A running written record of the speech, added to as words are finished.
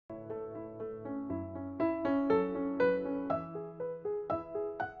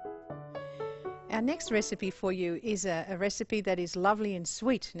Our next recipe for you is a recipe that is lovely and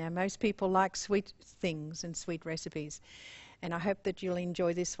sweet. Now, most people like sweet things and sweet recipes, and I hope that you'll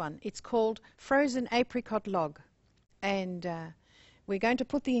enjoy this one. It's called frozen apricot log, and we're going to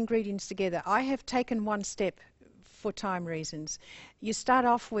put the ingredients together. I have taken one step for time reasons. You start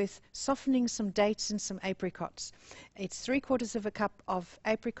off with softening some dates and some apricots. It's 3/4 cup of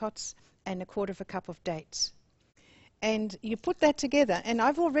apricots and 1/4 cup of dates. And you put that together, and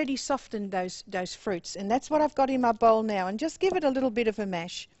I've already softened those fruits, and that's what I've got in my bowl now. And just give it a little bit of a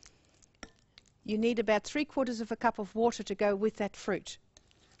mash. You need about 3/4 cup of water to go with that fruit.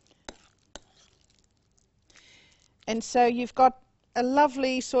 And so you've got a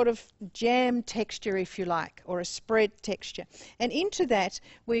lovely sort of jam texture, if you like, or a spread texture. And into that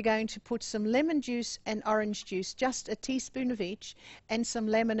we're going to put some lemon juice and orange juice, just a teaspoon of each, and some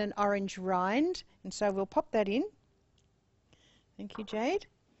lemon and orange rind. And so we'll pop that in. Thank you, Jade.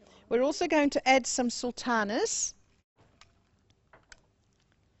 We're also going to add some sultanas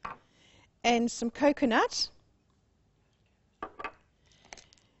and some coconut,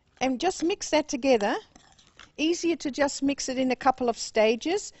 and just mix that together. Easier to just mix it in a couple of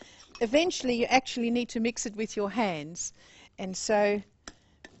stages. Eventually you actually need to mix it with your hands, and so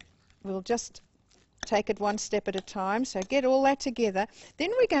we'll just take it one step at a time. So get all that together. Then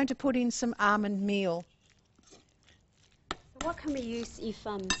we're going to put in some almond meal. What can we use if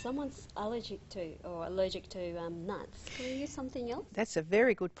someone's allergic to nuts? Can we use something else? That's a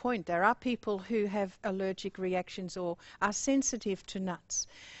very good point. There are people who have allergic reactions or are sensitive to nuts.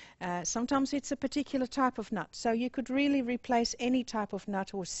 Sometimes it's a particular type of nut, so you could really replace any type of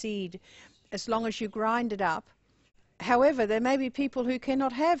nut or seed as long as you grind it up. However, there may be people who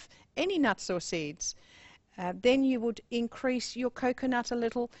cannot have any nuts or seeds. Then you would increase your coconut a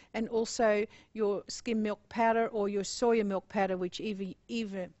little, and also your skim milk powder or your soya milk powder, which you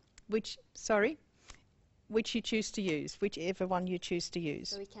choose to use, whichever one you choose to use.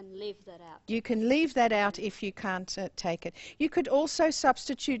 So we can leave that out. You can leave that out if you can't take it. You could also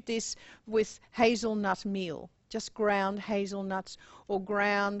substitute this with hazelnut meal, just ground hazelnuts or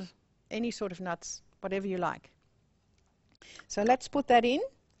ground any sort of nuts, whatever you like. So let's put that in.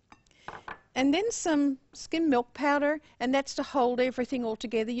 And then some skim milk powder, and that's to hold everything all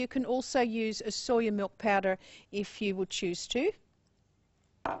together. You can also use a soya milk powder if you would choose to.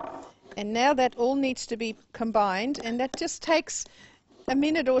 And now that all needs to be combined, and that just takes a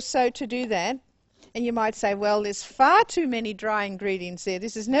minute or so to do that. And you might say, well, there's far too many dry ingredients there.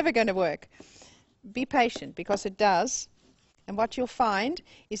 This is never going to work. Be patient, because it does. And what you'll find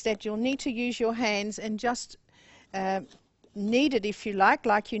is that you'll need to use your hands and just knead it, if you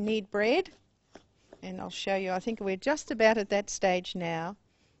like you knead bread. And I'll show you. I think we're just about at that stage now.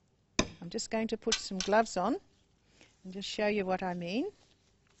 I'm just going to put some gloves on and just show you what I mean.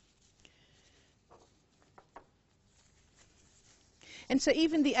 And so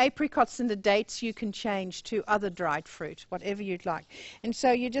even the apricots and the dates you can change to other dried fruit, whatever you'd like. And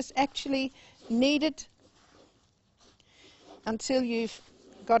so you just actually knead it until you've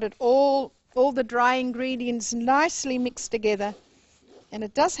got it all the dry ingredients nicely mixed together. And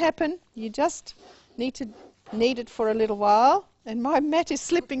it does happen. You just need to knead it for a little while. And my mat is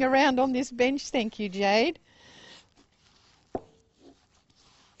slipping around on this bench. Thank you, Jade.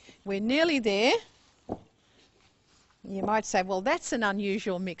 We're nearly there. You might say, well, that's an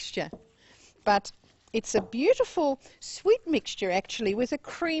unusual mixture. But it's a beautiful sweet mixture, actually, with a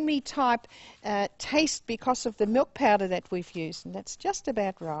creamy type taste because of the milk powder that we've used. And that's just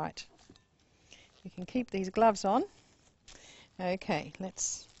about right. You can keep these gloves on. Okay,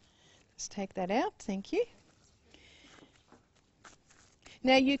 let's take that out. Thank you.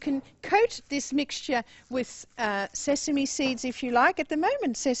 Now you can coat this mixture with sesame seeds if you like. At the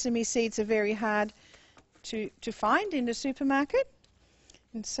moment, sesame seeds are very hard to find in the supermarket.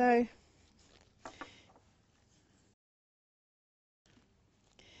 And so,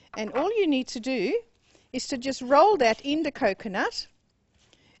 and all you need to do is to just roll that in the coconut,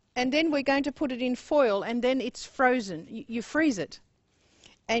 and then we're going to put it in foil, and then it's frozen. You freeze it,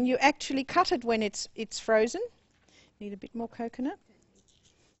 and you actually cut it when it's frozen. Need a bit more coconut.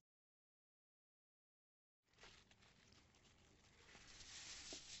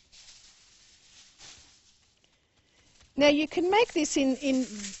 Now you can make this in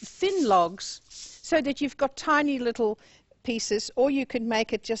thin logs so that you've got tiny little pieces, or you could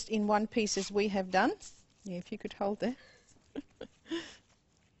make it just in one piece as we have done. Yeah, if you could hold that.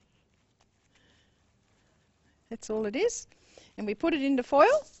 That's all it is. And we put it into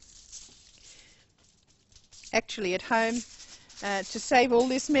foil. Actually at home, to save all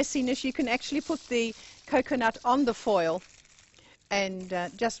this messiness, you can actually put the coconut on the foil and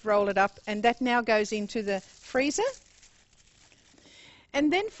just roll it up, and that now goes into the freezer.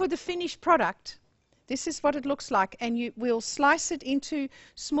 And then for the finished product, this is what it looks like, and you will slice it into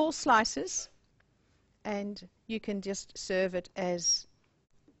small slices, and you can just serve it as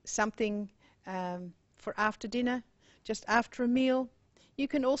something for after dinner, just after a meal. You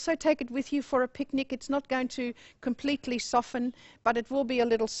can also take it with you for a picnic. It's not going to completely soften, but it will be a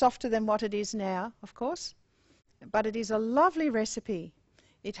little softer than what it is now, of course. But it is a lovely recipe.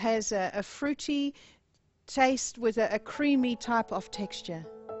 It has a fruity taste with a creamy type of texture.